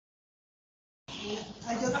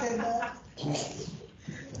I just said that.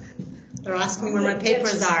 They're asking me where my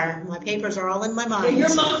papers are. My papers are all in my mind.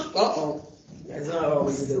 Your mom. Uh-oh. That's not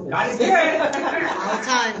always good. God is good. All the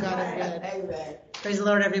time, God is good. Amen. Praise the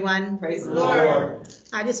Lord, everyone. Praise the Lord.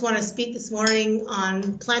 I just want to speak this morning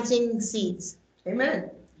on planting seeds. Amen.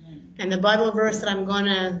 And the Bible verse that I'm going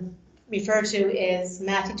to refer to is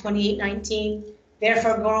Matthew 28:19.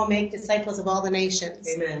 Therefore, go and make disciples of all the nations.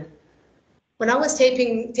 Amen. When I was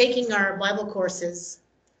taking our Bible courses,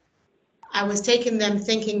 I was taking them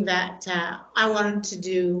thinking that I wanted to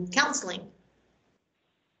do counseling.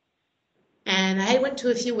 And I went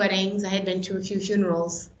to a few weddings, I had been to a few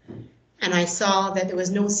funerals, and I saw that there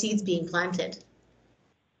was no seeds being planted.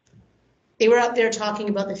 They were out there talking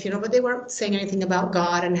about the funeral, but they weren't saying anything about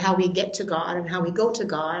God and how we get to God and how we go to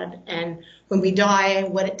God, and when we die,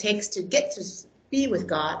 what it takes to get to be with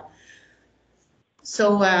God.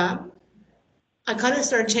 So I kind of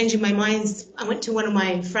started changing my mind. I went to one of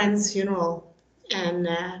my friends' funeral, and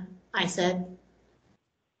I said,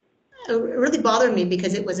 it really bothered me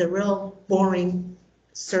because it was a real boring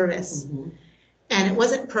service. Mm-hmm. And it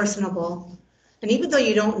wasn't personable. And even though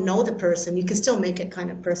you don't know the person, you can still make it kind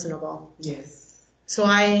of personable. Yes. So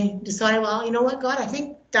I decided, well, you know what, God, I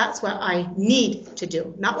think that's what I need to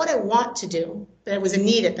do. Not what I want to do, but it was a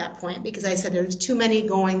need at that point because I said there's too many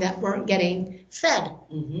going that weren't getting fed.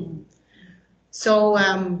 Mm-hmm. So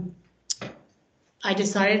I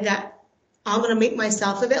decided that I'm going to make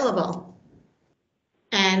myself available.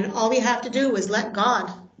 And all we have to do is let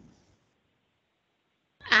God.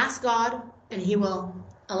 Ask God, and He will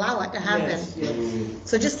allow it to happen. Yes, yes.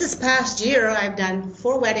 So just this past year, I've done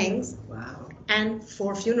 4 weddings. Wow. And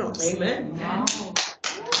 4 funerals. Amen. Wow.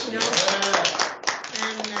 You know,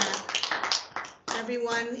 and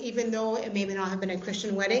everyone, even though it may not have been a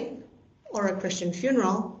Christian wedding or a Christian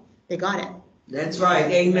funeral, they got it. That's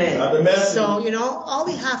right. Amen. So, you know, all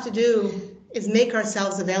we have to do is make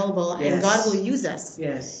ourselves available, yes. And God will use us.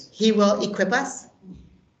 Yes. He will equip us.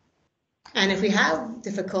 And if we have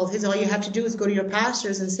difficulties, all you have to do is go to your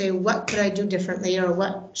pastors and say, what could I do differently, or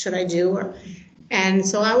what should I do? And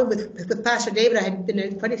so I would, with Pastor David, I had been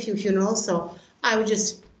in quite a few funerals, so I would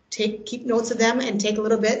just keep notes of them and take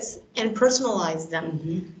little bits and personalize them.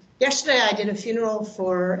 Mm-hmm. Yesterday I did a funeral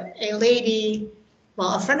for a lady,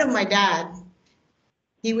 well, a friend of my dad.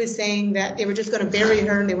 He was saying that they were just going to bury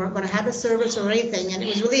her and they weren't going to have a service or anything. And it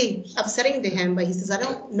was really upsetting to him. But he says, I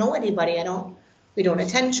don't know anybody. We don't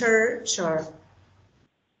attend church. So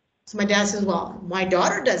my dad says, well, my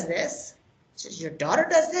daughter does this. He says, your daughter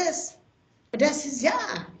does this? My dad says,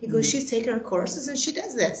 yeah. He goes, she's taking her courses and she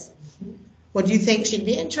does this. Well, do you think she'd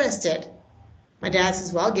be interested? My dad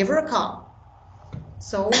says, well, give her a call.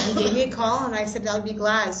 So he gave me a call and I said, I'll be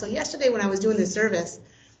glad. So yesterday when I was doing the service,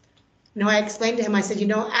 I explained to him, I said,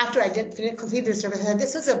 after I didn't complete the service, I said,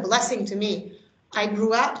 this was a blessing to me. I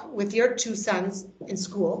grew up with your 2 sons in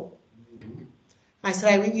school. I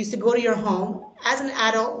said, I used to go to your home. As an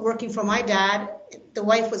adult working for my dad, the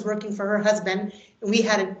wife was working for her husband, and we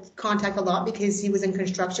had contact a lot because he was in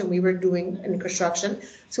construction. We were doing in construction.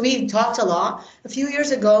 So we talked a lot. A few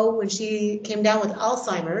years ago, when she came down with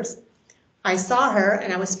Alzheimer's, I saw her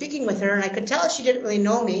and I was speaking with her and I could tell she didn't really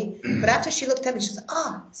know me. But after she looked at me, she said,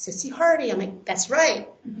 Sissy Hardy. I'm like, that's right.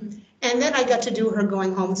 Mm-hmm. And then I got to do her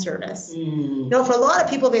going home service. Mm. For a lot of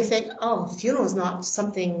people, they think, funeral is not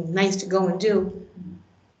something nice to go and do.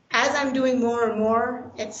 As I'm doing more and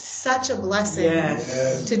more, it's such a blessing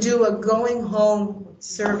to do a going home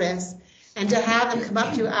service and to have them come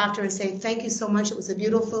up to you after and say, thank you so much. It was a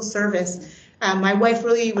beautiful service. My wife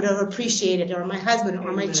really would have appreciated it, or my husband,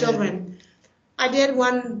 or my children. I did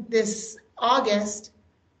one this August.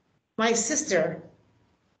 My sister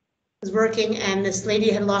was working, and this lady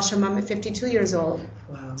had lost her mom at 52 years old.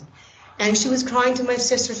 Wow. And she was crying to my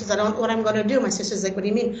sister. She says, I don't know what I'm going to do. My sister's like, what do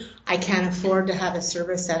you mean? I can't afford to have a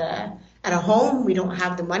service at a home. We don't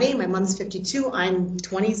have the money. My mom's 52. I'm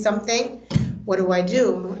 20-something. What do I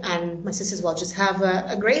do? And my sister says, well, just have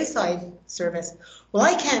a graveside service. Well,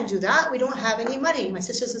 I can't do that. We don't have any money. My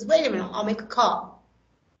sister says, wait a minute. I'll make a call.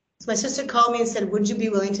 So my sister called me and said, would you be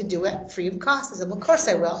willing to do it free of cost? I said, well, of course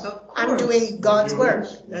I will. I'm doing God's work.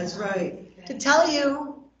 That's right. To tell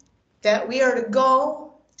you that we are to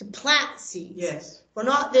go to plant seeds. Yes. We're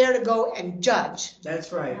not there to go and judge.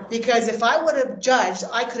 That's right. Because if I would have judged,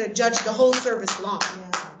 I could have judged the whole service long.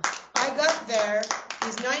 Yeah. I got there,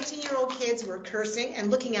 these 19-year-old kids were cursing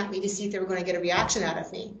and looking at me to see if they were going to get a reaction out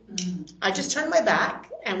of me. Mm-hmm. I just turned my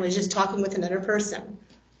back and was just talking with another person.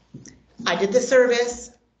 I did the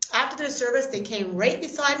service. After the service, they came right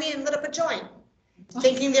beside me and lit up a joint,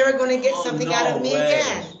 thinking they were going to get something out of me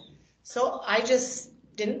again. So I just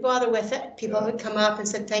didn't bother with it. People would come up and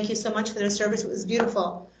said, thank you so much for their service. It was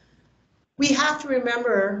beautiful. We have to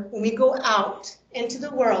remember when we go out into the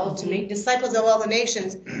world to make disciples of all the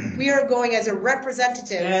nations, we are going as a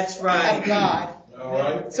representative of God. All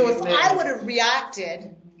right. So if I would have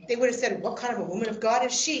reacted, they would have said, what kind of a woman of God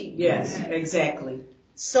is she? Yes, exactly.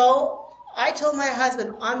 So I told my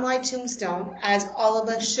husband on my tombstone, as all of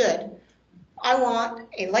us should, I want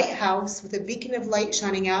a lighthouse with a beacon of light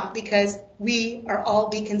shining out, because we are all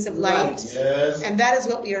beacons of light. Yes. And that is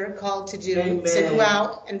what we are called to do, Amen. to go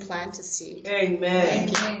out and plant a seed. Amen.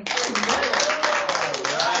 Thank you.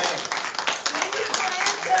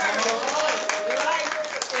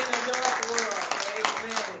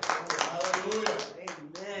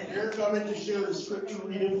 Here coming to share the scripture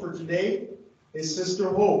reading for today is Sister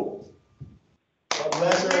Hope. God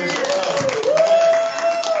bless her as well.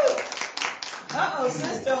 Uh-oh,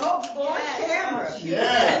 Sister Hope's on camera.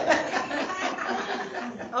 Yeah.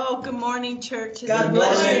 Oh, good morning, church. God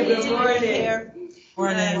bless you. Good Good morning. here.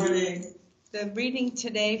 Morning. The reading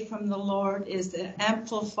today from the Lord is the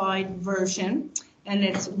Amplified Version, and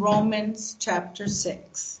it's Romans chapter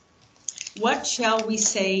 6. What shall we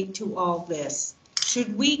say to all this?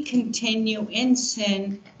 Should we continue in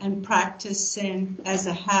sin and practice sin as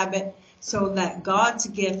a habit so that God's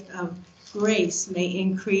gift of grace may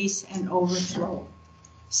increase and overflow?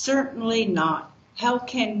 Certainly not. How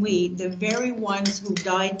can we, the very ones who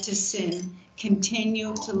died to sin,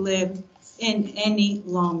 continue to live in any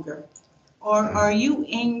longer? Or are you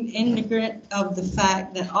ignorant of the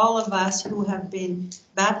fact that all of us who have been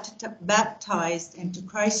baptized into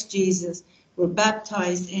Christ Jesus were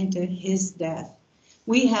baptized into his death?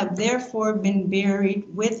 We have therefore been buried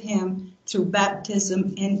with him through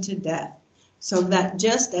baptism into death, so that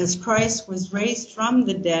just as Christ was raised from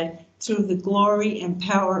the dead through the glory and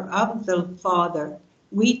power of the Father,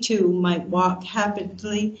 we too might walk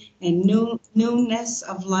happily in newness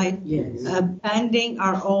of life, abandoning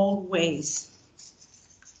our old ways.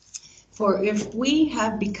 For if we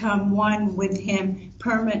have become one with him,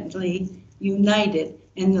 permanently united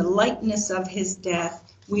in the likeness of his death,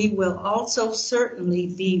 we will also certainly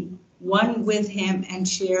be one with him and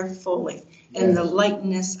share fully in the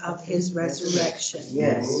likeness of his resurrection.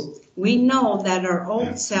 Yes. We know that our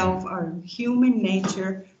old self, our human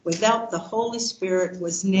nature, without the Holy Spirit,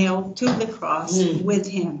 was nailed to the cross with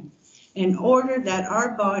him, in order that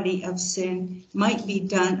our body of sin might be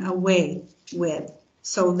done away with,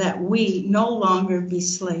 so that we no longer be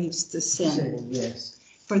slaves to sin. Yes.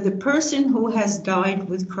 For the person who has died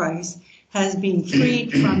with Christ has been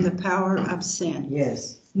freed from the power of sin.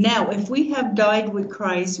 Yes. Now, if we have died with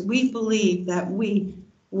Christ, we believe that we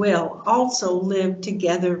will also live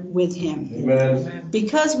together with him. Amen.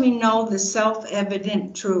 Because we know the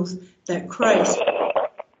self-evident truth that Christ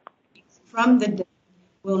from the dead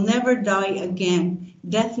will never die again.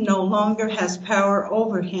 Death no longer has power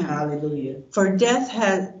over him. Hallelujah. For the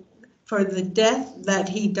death that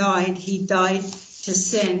he died to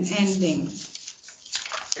sin, ending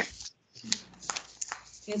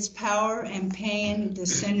its power and paying the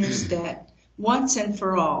sinner's debt once and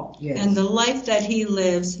for all. Yes. And the life that he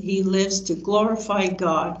lives to glorify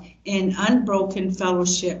God in unbroken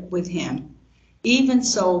fellowship with him. Even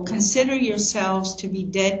so, consider yourselves to be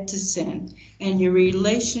dead to sin and your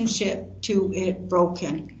relationship to it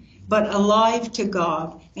broken, but alive to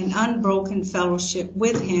God in unbroken fellowship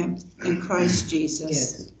with him in Christ Jesus.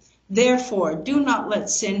 Yes. Therefore, do not let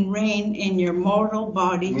sin reign in your mortal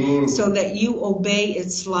body so that you obey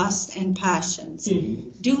its lusts and passions.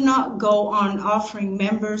 Do not go on offering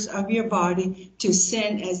members of your body to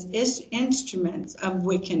sin as instruments of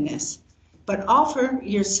wickedness, but offer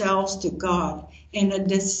yourselves to God in a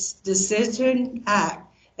decision act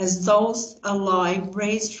as those alive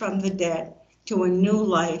raised from the dead to a new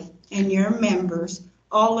life, and your members,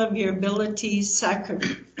 all of your abilities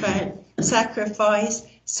sacrifice,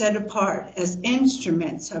 set apart as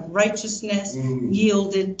instruments of righteousness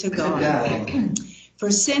yielded to God. For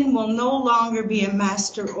sin will no longer be a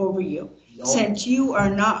master over you, since you are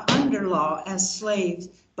not under law as slaves,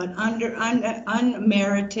 but under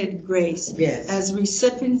unmerited grace, as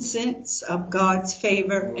recipients of God's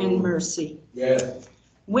favor and mercy. Yes.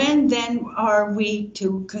 When then are we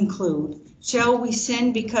to conclude? Shall we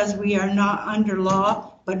sin because we are not under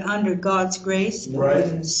law, but under God's grace?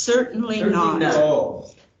 Right. Certainly not. Oh.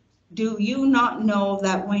 Do you not know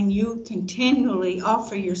that when you continually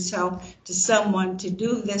offer yourself to someone to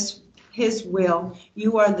do this, his will,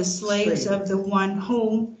 you are the slaves of the one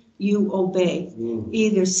whom you obey,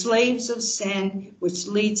 either slaves of sin, which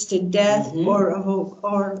leads to death,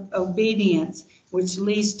 or obedience, which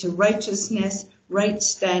leads to righteousness, right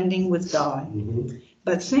standing with God.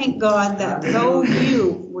 But thank God that though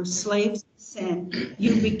you were slaves to sin,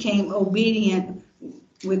 you became obedient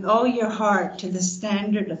with all your heart to the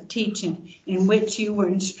standard of teaching in which you were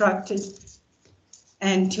instructed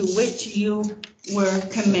and to which you were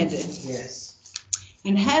committed. Yes.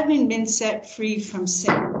 And having been set free from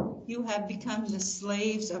sin, you have become the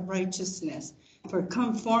slaves of righteousness for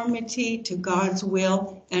conformity to God's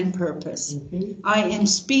will and purpose. I am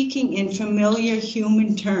speaking in familiar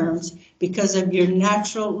human terms because of your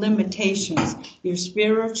natural limitations, your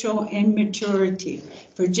spiritual immaturity.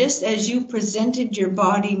 For just as you presented your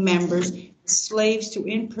body members slaves to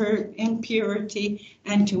impurity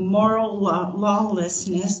and to moral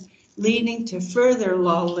lawlessness, leading to further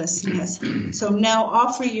lawlessness. So now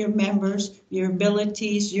offer your members, your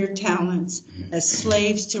abilities, your talents as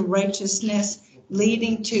slaves to righteousness,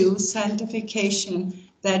 leading to sanctification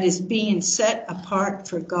that is being set apart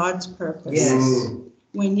for God's purpose. Yes.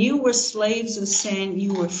 When you were slaves of sin,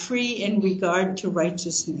 you were free in regard to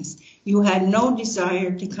righteousness. You had no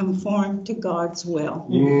desire to conform to God's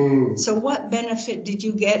will. So what benefit did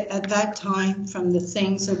you get at that time from the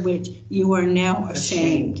things of which you are now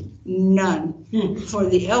ashamed? None. For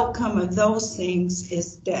the outcome of those things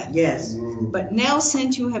is death. Yes. But now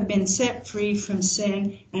since you have been set free from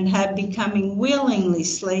sin and have becoming willingly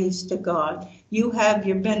slaves to God, you have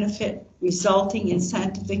your benefit resulting in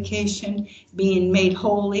sanctification, being made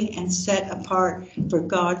holy and set apart for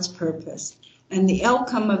God's purpose. And the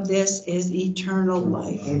outcome of this is eternal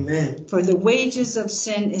life. Amen. For the wages of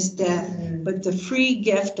sin is death, but the free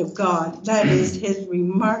gift of God, that is his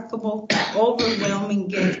remarkable, overwhelming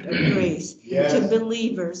gift of grace to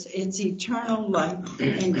believers, it's eternal life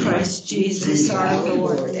in Christ Jesus our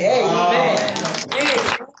Lord. Amen. You're all right.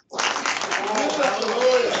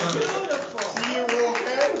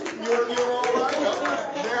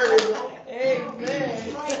 There you go. Amen.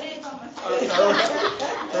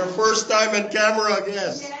 Her first time on camera, I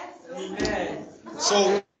guess. Amen.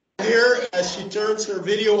 So here, as she turns her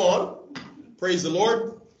video on, praise the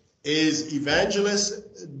Lord, is Evangelist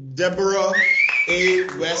Deborah A.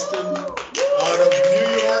 Weston out of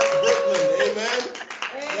New York, Brooklyn. Amen.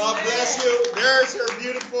 God bless you. There's her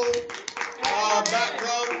beautiful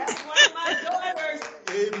background. That's one of my daughters.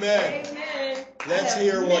 Amen. Amen. Let's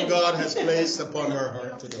hear what God has placed upon her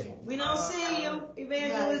heart today. We don't see you,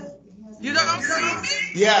 Evangelist. You don't see me?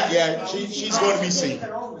 Yeah, she's going to be seen.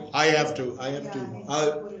 I have to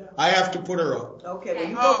put her up. Okay, well,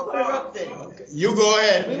 you go put her up then. Okay. You go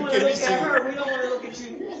ahead. We You want to can be look seen. at her. We don't want to look at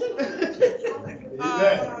you.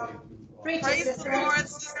 Praise the Lord,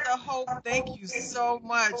 Sister Hope. Thank you so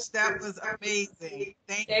much. That was amazing.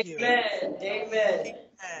 Thank you. Amen. Amen.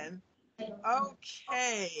 Amen.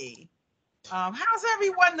 Okay. How's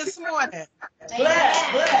everyone this morning? Bless.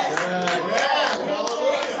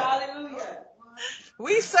 Hallelujah.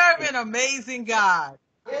 We serve an amazing God.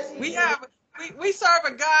 Yes, We serve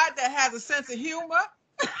a God that has a sense of humor.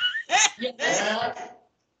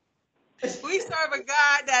 We serve a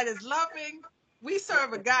God that is loving. We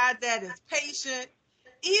serve a God that is patient,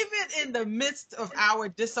 even in the midst of our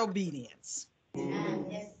disobedience.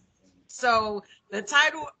 So the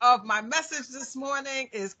title of my message this morning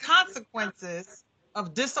is Consequences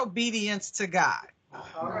of Disobedience to God.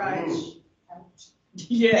 all right.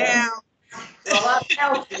 Yeah. Now, Well,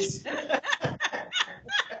 I'm selfish.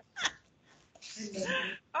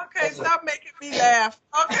 okay, stop making me laugh.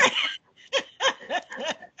 Okay.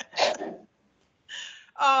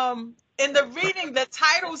 In the reading, the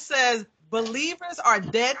title says, Believers are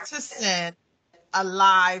dead to sin,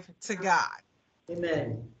 alive to God.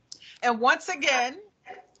 Amen. And once again,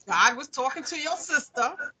 God was talking to your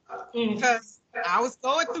sister because I was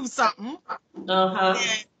going through something. Uh-huh.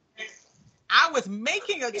 And I was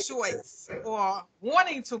making a choice or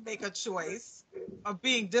wanting to make a choice of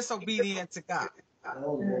being disobedient to God,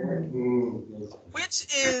 which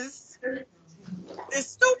is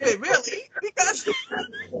stupid, really, because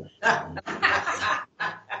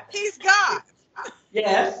he's God.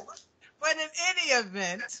 Yes. But in any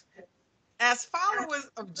event, as followers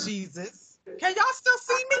of Jesus, can y'all still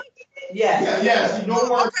see me? Yes. Yes, no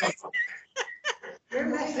more.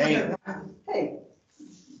 Hey. Hey.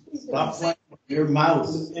 Stop playing with your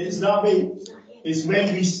mouse. It's not me. It's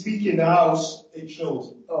when we speak in the house, it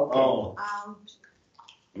shows. Okay. Oh,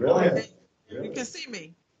 Really? You can see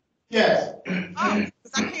me. Yes. Oh,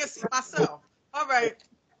 because I can't see myself. All right.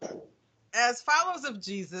 As followers of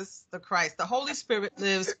Jesus, the Christ, the Holy Spirit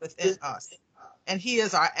lives within us. And he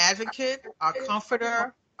is our advocate, our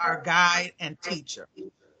comforter, our guide, and teacher.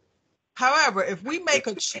 However, if we make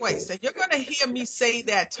a choice, and you're going to hear me say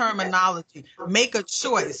that terminology, make a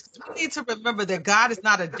choice. We need to remember that God is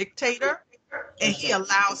not a dictator. and he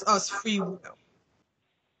allows us free will.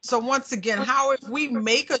 So once again, how if we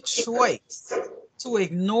make a choice to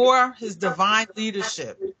ignore his divine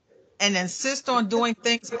leadership and insist on doing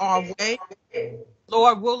things our way,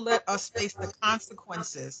 Lord will let us face the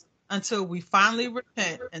consequences until we finally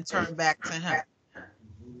repent and turn back to him.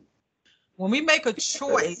 When we make a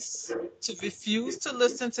choice to refuse to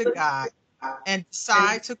listen to God and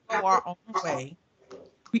decide to go our own way,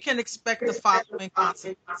 we can expect the following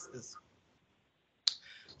consequences.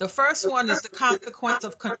 The first one is the consequence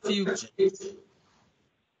of confusion.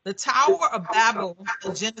 The Tower of Babel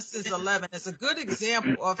in Genesis 11 is a good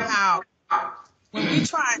example of how when we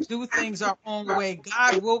try and do things our own way,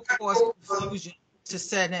 God will cause confusion to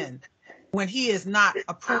set in when he is not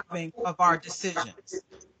approving of our decisions.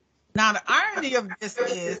 Now, the irony of this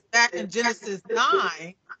is back in Genesis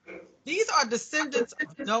 9, these are descendants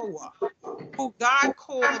of Noah, who God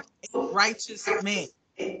called a righteous man.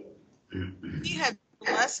 He had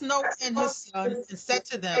blessed Noah and his sons and said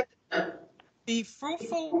to them, "Be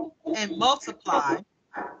fruitful and multiply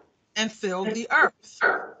and fill the earth."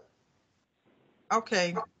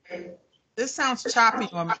 Okay, this sounds choppy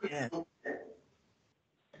on my end.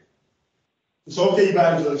 It's okay,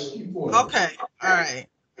 Evangelist. Keep going. Okay, all right.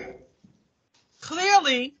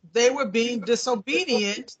 Clearly, they were being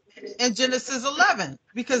disobedient in Genesis 11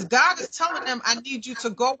 because God is telling them, "I need you to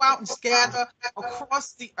go out and scatter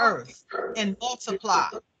across the earth and multiply."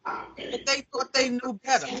 But they thought they knew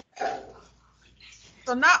better.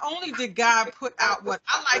 So not only did God put out what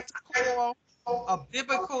I like to call a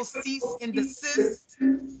biblical cease and desist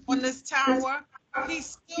on this tower, he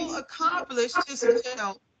still accomplished his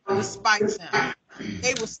will despite them.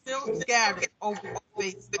 They were still scattered over the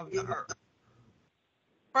face of the earth.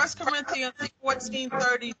 1 Corinthians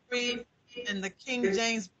 14:33 in the King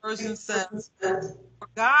James Version says, "For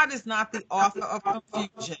God is not the author of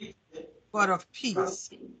confusion, but of peace,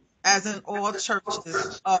 as in all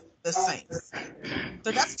churches of the saints."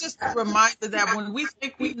 So that's just a reminder that when we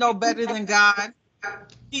think we know better than God,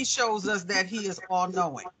 he shows us that he is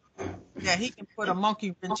all-knowing, that he can put a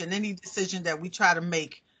monkey wrench in any decision that we try to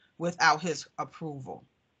make without his approval.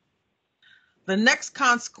 The next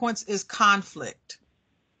consequence is conflict.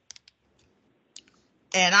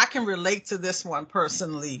 And I can relate to this one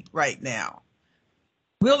personally right now.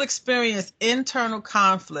 We'll experience internal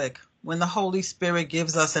conflict when the Holy Spirit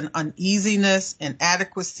gives us an uneasiness,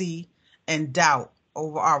 inadequacy, and doubt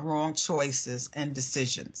over our wrong choices and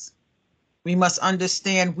decisions. We must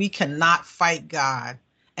understand we cannot fight God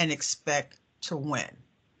and expect to win.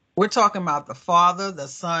 We're talking about the Father, the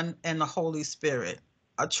Son, and the Holy Spirit,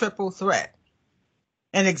 a triple threat.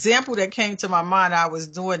 An example that came to my mind, I was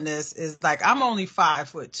doing this, is like I'm only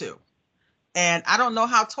 5'2". And I don't know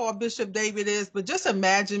how tall Bishop David is, but just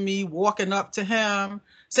imagine me walking up to him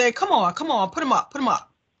saying, come on, put him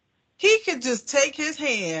up. He could just take his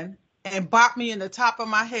hand and bop me in the top of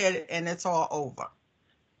my head and it's all over.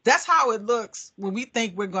 That's how it looks when we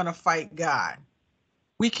think we're going to fight God.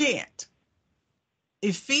 We can't.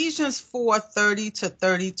 Ephesians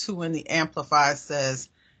 4:30-32 in the Amplified says,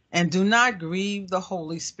 "And do not grieve the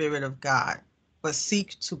Holy Spirit of God, but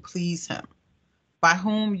seek to please him, by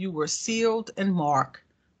whom you were sealed and marked,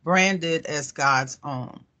 branded as God's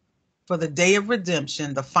own, for the day of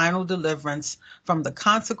redemption, the final deliverance from the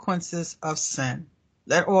consequences of sin.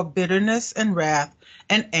 Let all bitterness and wrath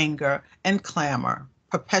and anger and clamor,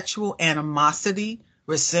 perpetual animosity,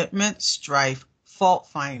 resentment, strife,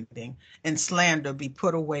 fault-finding, and slander be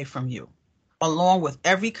put away from you, along with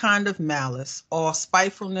every kind of malice, all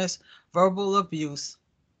spitefulness, verbal abuse,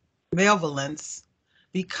 malevolence.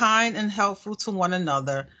 Be kind and helpful to one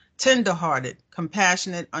another, tender-hearted,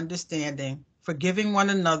 compassionate, understanding, forgiving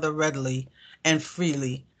one another readily and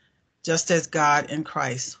freely, just as God in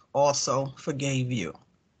Christ also forgave you."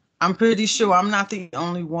 I'm pretty sure I'm not the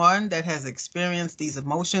only one that has experienced these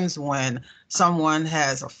emotions when someone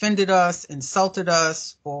has offended us, insulted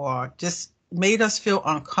us, or just made us feel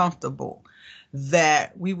uncomfortable,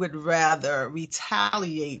 that we would rather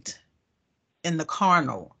retaliate in the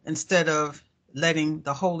carnal instead of letting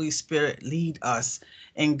the Holy Spirit lead us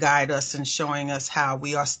and guide us and showing us how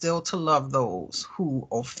we are still to love those who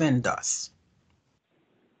offend us.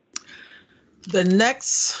 The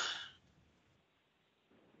next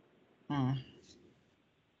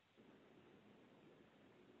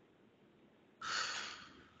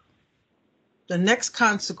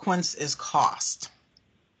consequence is cost.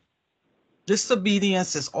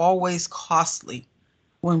 Disobedience is always costly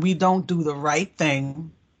when we don't do the right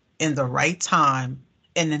thing in the right time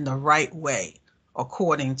and in the right way,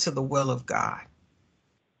 according to the will of God.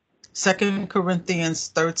 2 Corinthians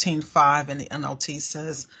 13:5 in the NLT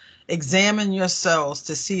says, Examine yourselves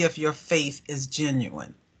to see if your faith is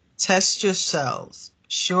genuine. Test yourselves.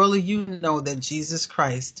 Surely you know that Jesus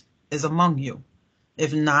Christ is among you.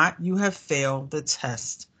 If not, you have failed the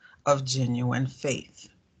test of genuine faith.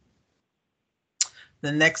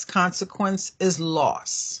 The next consequence is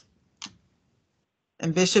loss.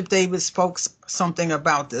 And Bishop David spoke something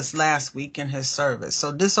about this last week in his service.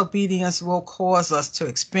 So disobedience will cause us to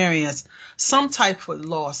experience some type of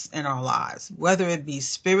loss in our lives, whether it be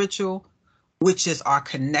spiritual, which is our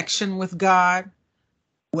connection with God,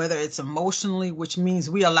 whether it's emotionally, which means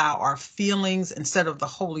we allow our feelings instead of the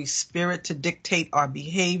Holy Spirit to dictate our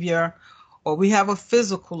behavior, or we have a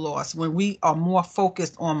physical loss when we are more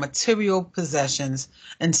focused on material possessions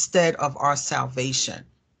instead of our salvation.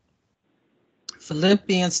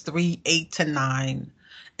 Philippians 3:8-9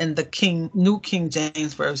 in the New King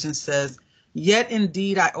James Version says, "Yet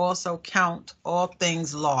indeed I also count all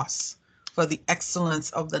things loss for the excellence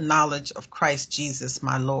of the knowledge of Christ Jesus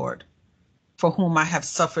my Lord, for whom I have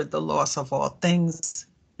suffered the loss of all things,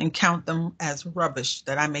 and count them as rubbish,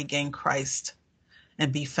 that I may gain Christ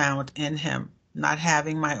and be found in him, not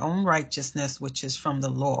having my own righteousness which is from the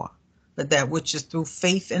law, but that which is through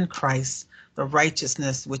faith in Christ, the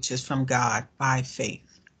righteousness which is from God by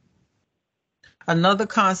faith." Another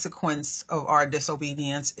consequence of our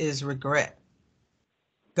disobedience is regret.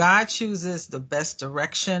 God chooses the best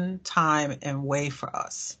direction, time, and way for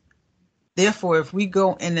us. Therefore, if we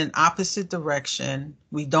go in an opposite direction,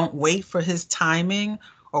 we don't wait for his timing,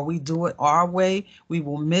 or we do it our way, we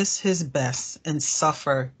will miss his best and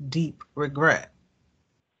suffer deep regret.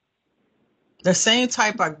 The same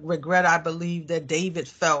type of regret, I believe, that David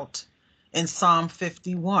felt in Psalm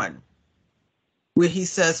 51, where he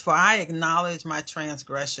says, "For I acknowledge my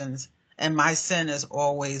transgressions, and my sin is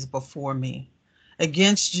always before me.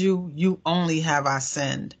 Against you, you only have I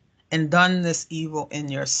sinned, and done this evil in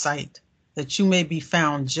your sight, that you may be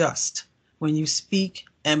found just when you speak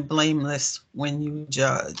and blameless when you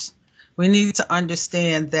judge." We need to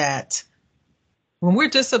understand that when we're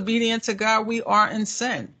disobedient to God, we are in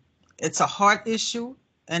sin. It's a heart issue,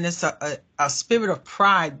 and it's a spirit of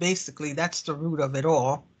pride, basically. That's the root of it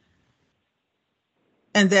all.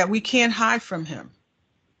 And that we can't hide from him,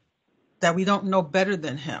 that we don't know better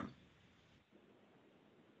than him.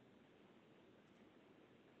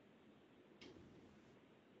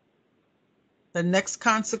 The next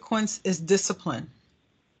consequence is discipline.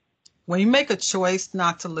 When you make a choice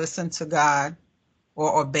not to listen to God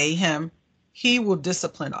or obey him, he will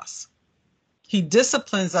discipline us. He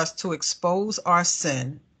disciplines us to expose our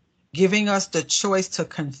sin, giving us the choice to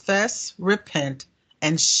confess, repent,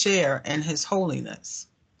 and share in his holiness.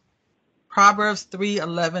 Proverbs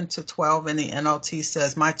 3:11-12 in the NLT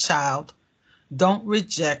says, "My child, don't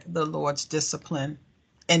reject the Lord's discipline,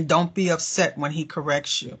 and don't be upset when he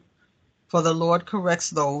corrects you. For the Lord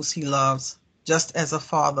corrects those he loves, just as a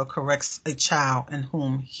father corrects a child in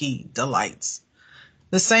whom he delights."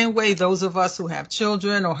 The same way those of us who have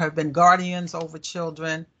children or have been guardians over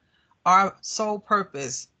children, our sole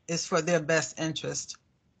purpose is for their best interest.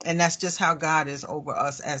 And that's just how God is over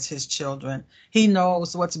us as his children. He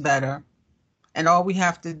knows what's better, and all we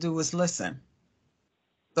have to do is listen.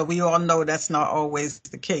 But we all know that's not always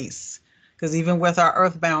the case, because even with our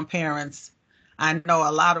earthbound parents, I know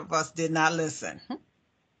a lot of us did not listen.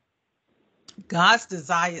 God's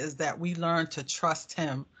desire is that we learn to trust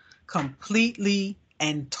him completely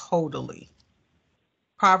and totally.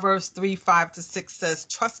 Proverbs 3:5-6 says,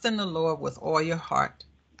 "Trust in the Lord with all your heart.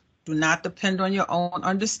 Do not depend on your own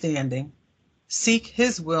understanding. Seek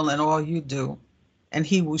his will in all you do, and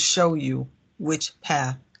he will show you which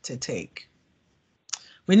path to take."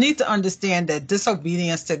 We need to understand that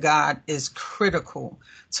disobedience to God is critical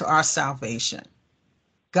to our salvation.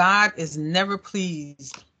 God is never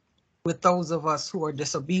pleased with those of us who are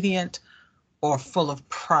disobedient or full of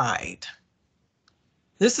pride.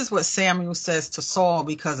 This is what Samuel says to Saul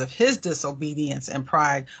because of his disobedience and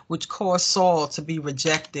pride, which caused Saul to be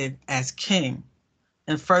rejected as king.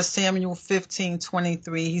 In 1 Samuel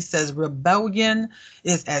 15:23, he says, "Rebellion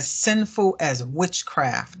is as sinful as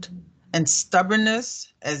witchcraft, and stubbornness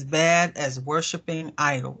as bad as worshiping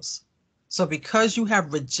idols. So because you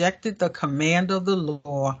have rejected the command of the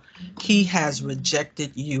law, he has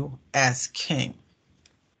rejected you as king."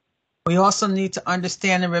 We also need to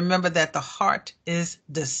understand and remember that the heart is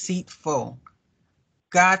deceitful.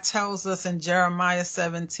 God tells us in Jeremiah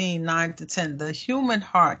 17:9-10, "The human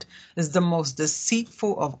heart is the most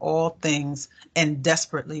deceitful of all things and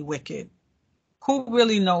desperately wicked. Who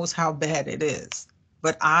really knows how bad it is?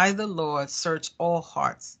 But I, the Lord, search all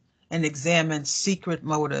hearts and examine secret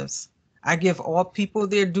motives. I give all people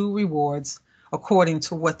their due rewards according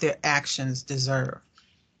to what their actions deserve.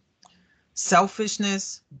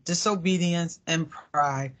 Selfishness, disobedience, and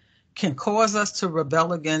pride can cause us to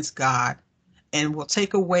rebel against God and will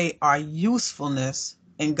take away our usefulness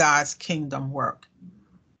in God's kingdom work.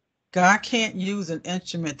 God can't use an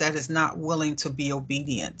instrument that is not willing to be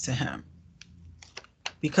obedient to him.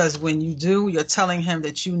 Because when you do, you're telling him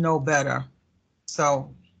that you know better.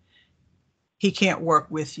 So he can't work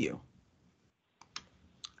with you.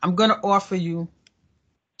 I'm going to offer you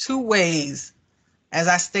 2 ways. As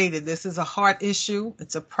I stated, this is a heart issue.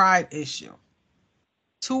 It's a pride issue.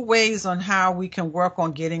 2 ways on how we can work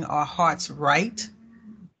on getting our hearts right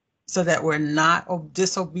so that we're not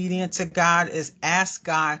disobedient to God is ask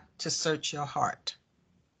God to search your heart.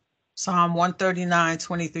 Psalm 139,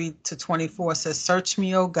 23-24 says, "Search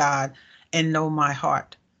me, O God, and know my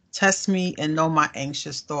heart. Test me and know my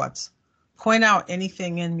anxious thoughts. Point out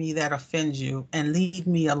anything in me that offends you and lead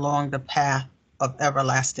me along the path of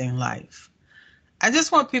everlasting life." I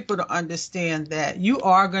just want people to understand that you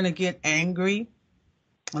are going to get angry.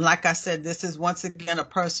 And like I said, this is once again a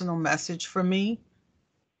personal message for me,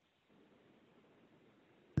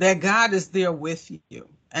 that God is there with you.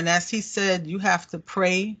 And as he said, you have to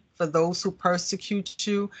pray for those who persecute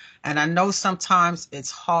you. And I know sometimes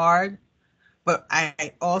it's hard, but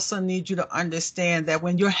I also need you to understand that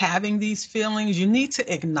when you're having these feelings, you need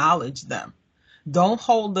to acknowledge them. Don't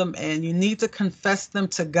hold them in. You need to confess them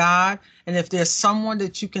to God. And if there's someone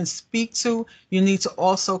that you can speak to, you need to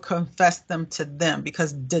also confess them to them,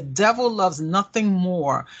 because the devil loves nothing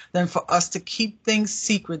more than for us to keep things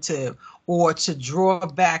secretive or to draw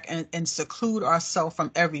back and seclude ourselves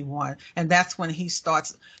from everyone. And that's when he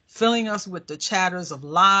starts filling us with the chatters of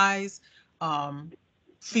lies,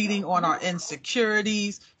 feeding on our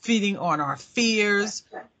insecurities, feeding on our fears,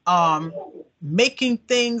 making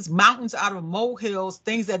things, mountains out of molehills,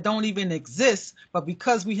 things that don't even exist. But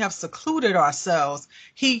because we have secluded ourselves,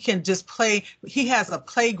 he can just play. He has a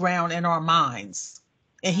playground in our minds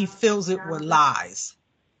and he fills it with lies.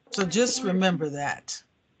 So just remember that.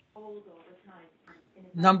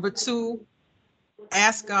 Number 2,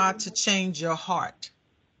 ask God to change your heart.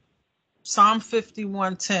 Psalm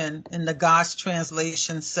 51:10 in the God's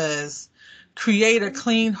translation says, "Create a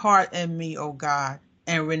clean heart in me, O God,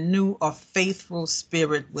 and renew a faithful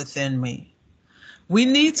spirit within me." We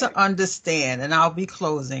need to understand, and I'll be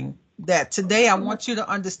closing, that today I want you to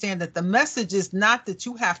understand that the message is not that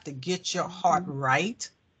you have to get your heart right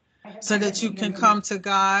so that you can come to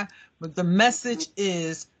God, but the message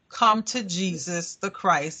is come to Jesus the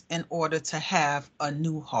Christ in order to have a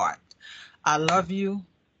new heart. I love you,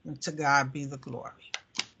 and to God be the glory.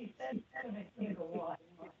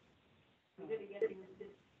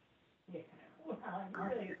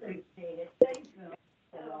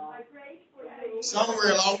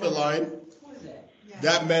 Somewhere along the line,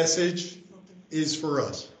 that message is for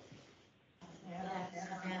us.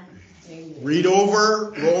 Read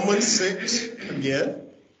over Romans 6 again.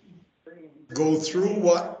 Go through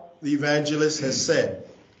what the evangelist has said.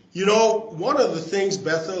 You know, one of the things,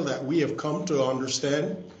 Bethel, that we have come to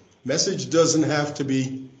understand, message doesn't have to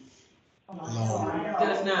be long. It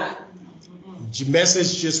does not.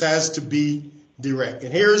 Message just has to be direct.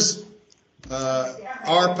 And here's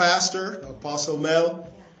our pastor, Apostle Mel,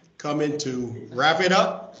 coming to wrap it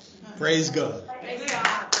up. Praise God.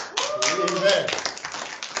 Amen.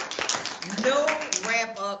 No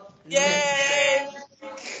wrap up. Yay!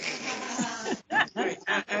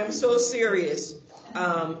 I'm so serious.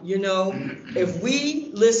 If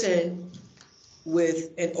we listen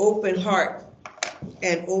with an open heart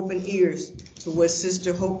and open ears to what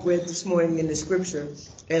Sister Hope read this morning in the scripture,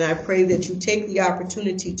 and I pray that you take the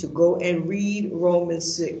opportunity to go and read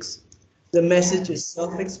Romans 6. The message is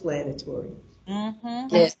self-explanatory.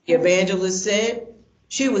 Mm-hmm. As the evangelist said,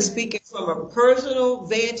 she was speaking from a personal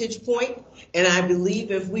vantage point, and I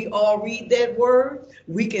believe if we all read that word,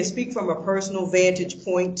 we can speak from a personal vantage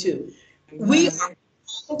point too. We are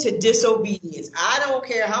prone to disobedience. I don't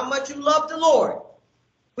care how much you love the Lord.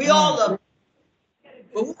 We all love him.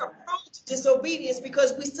 But we are prone to disobedience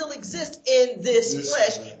because we still exist in this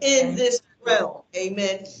flesh, in this realm.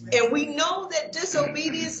 Amen. And we know that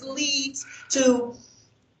disobedience leads to,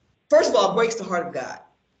 first of all, breaks the heart of God.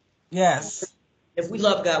 Yes. If we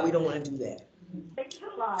love God, we don't want to do that.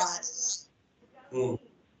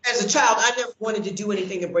 As a child, I never wanted to do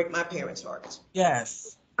anything to break my parents' hearts.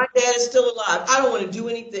 Yes. My dad is still alive. I don't want to do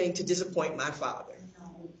anything to disappoint my father.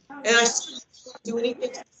 And I still don't want to do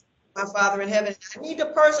anything to disappoint my Father in heaven. I need the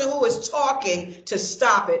person who is talking to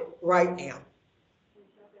stop it right now.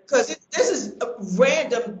 Because it's This is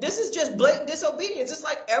random. This is just blatant disobedience. It's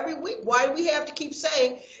like every week. Why do we have to keep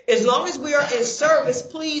saying, as long as we are in service,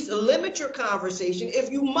 please limit your conversation.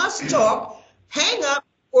 If you must talk, hang up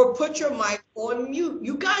or put your mic on mute.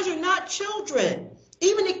 You guys are not children.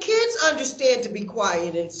 Even the kids understand to be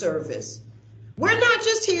quiet in service. We're not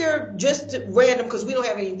just here just random because we don't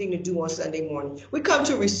have anything to do on Sunday morning. We come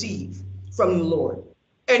to receive from the Lord.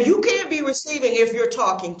 And you can't be receiving if you're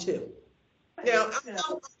talking too. Now,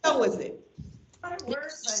 I'm done with it. Not a word, but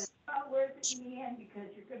it's not worth it in the end because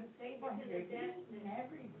you're going to save on your debt and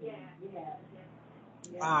everything.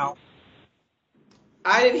 Yeah. Wow.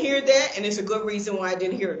 I didn't hear that, and it's a good reason why I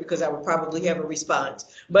didn't hear it, because I would probably have a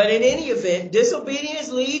response. But in any event, disobedience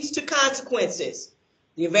leads to consequences.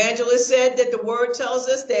 The evangelist said that the word tells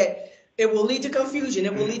us that it will lead to confusion.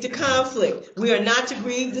 It will lead to conflict. We are not to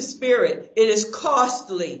grieve the Spirit. It is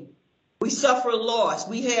costly. We suffer loss.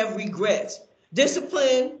 We have regrets.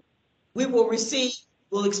 Discipline we will receive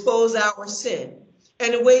will expose our sin.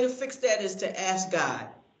 And the way to fix that is to ask God.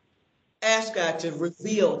 Ask God to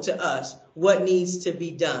reveal to us what needs to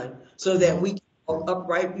be done so that we can walk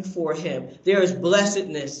upright before him. There is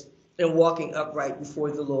blessedness in walking upright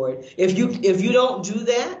before the Lord. If you don't do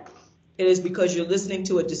that, it is because you're listening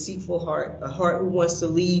to a deceitful heart, a heart who wants to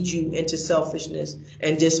lead you into selfishness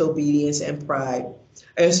and disobedience and pride.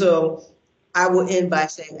 And so I will end by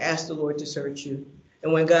saying, ask the Lord to search you.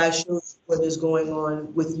 And when God shows you what is going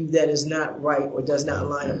on with you that is not right or does not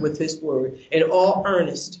line up with his word, in all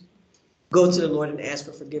earnest, go to the Lord and ask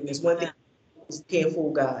for forgiveness. One thing is you can't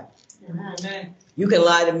fool God. Amen. You can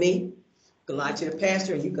lie to me, you can lie to the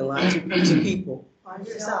pastor, and you can lie to people. On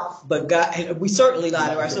yourself. But God, and we certainly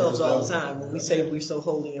lie to ourselves all the time when we say we're so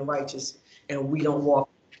holy and righteous and we don't walk.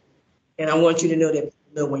 And I want you to know that people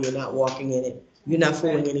know when you're not walking in it. You're not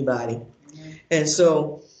fooling anybody. And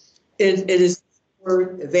so it is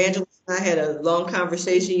word. Evangelist and I had a long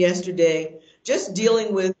conversation yesterday, just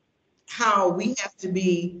dealing with how we have to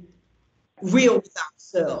be real with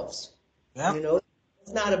ourselves. Yep. You know,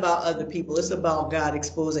 it's not about other people. It's about God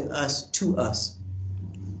exposing us to us.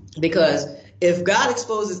 Because if God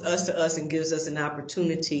exposes us to us and gives us an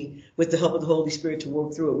opportunity with the help of the Holy Spirit to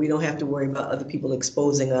work through it, we don't have to worry about other people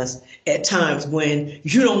exposing us at times when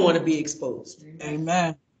you don't want to be exposed.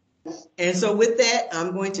 Amen. And so with that,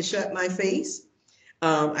 I'm going to shut my face.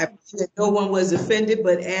 I pray that no one was offended,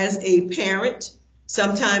 but as a parent,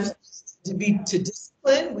 sometimes to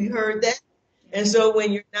discipline, we heard that. And so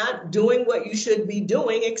when you're not doing what you should be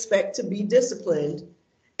doing, expect to be disciplined.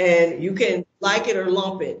 And you can like it or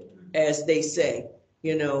lump it, as they say,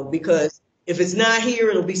 you know, because if it's not here,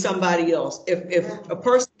 it'll be somebody else. If a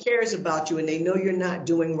person cares about you and they know you're not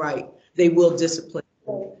doing right, they will discipline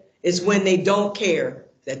you. It's when they don't care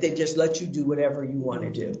that they just let you do whatever you want to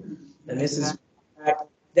do. And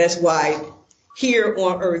that's why here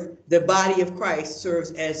on earth, the body of Christ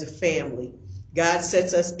serves as a family. God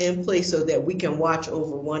sets us in place so that we can watch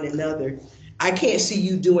over one another. I can't see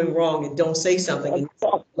you doing wrong and don't say something.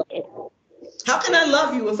 How can I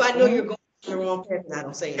love you if I know you're going the wrong path and I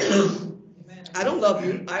don't say anything? I don't love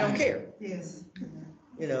you. I don't care. Yes.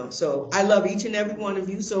 You know, so I love each and every one of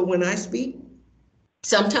you. So when I speak,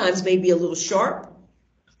 sometimes maybe a little sharp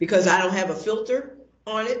because I don't have a filter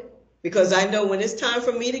on it, because I know when it's time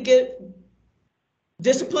for me to get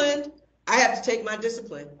disciplined, I have to take my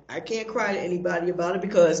discipline. I can't cry to anybody about it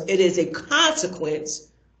because it is a consequence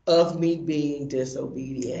of me being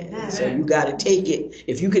disobedient. And so you got to take it.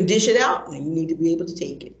 If you can dish it out, then you need to be able to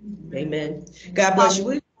take it. Amen. God bless you.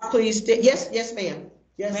 Will you please stay? Yes, ma'am.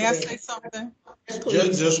 Yes, may I say something?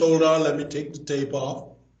 Yes, just hold on. Let me take the tape off.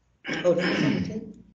 Oh,